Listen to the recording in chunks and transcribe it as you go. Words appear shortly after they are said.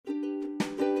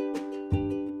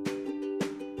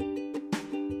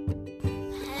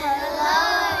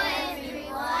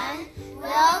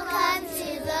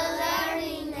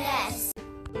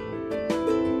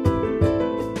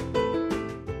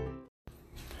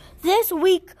This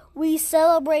week, we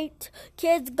celebrate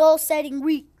Kids Goal Setting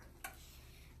Week.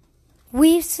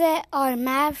 We've set our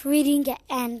math, reading,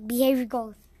 and behavior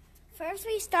goals. First,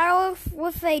 we start off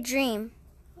with a dream.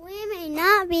 We may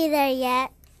not be there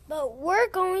yet, but we're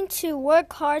going to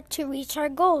work hard to reach our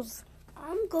goals.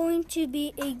 I'm going to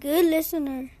be a good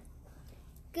listener.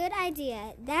 Good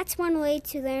idea. That's one way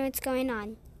to learn what's going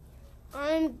on.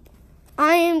 I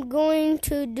am going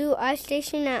to do ice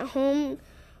station at home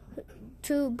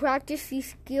to practice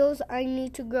these skills I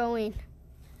need to grow in.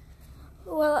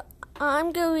 Well,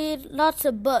 I'm going to read lots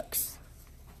of books.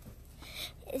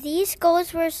 These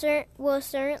goals will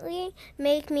certainly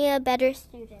make me a better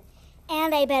student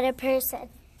and a better person.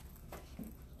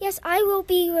 Yes, I will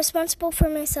be responsible for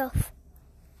myself.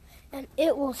 And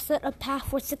it will set a path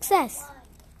for success.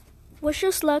 Wish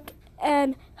us luck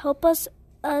and help us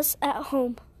at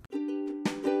home.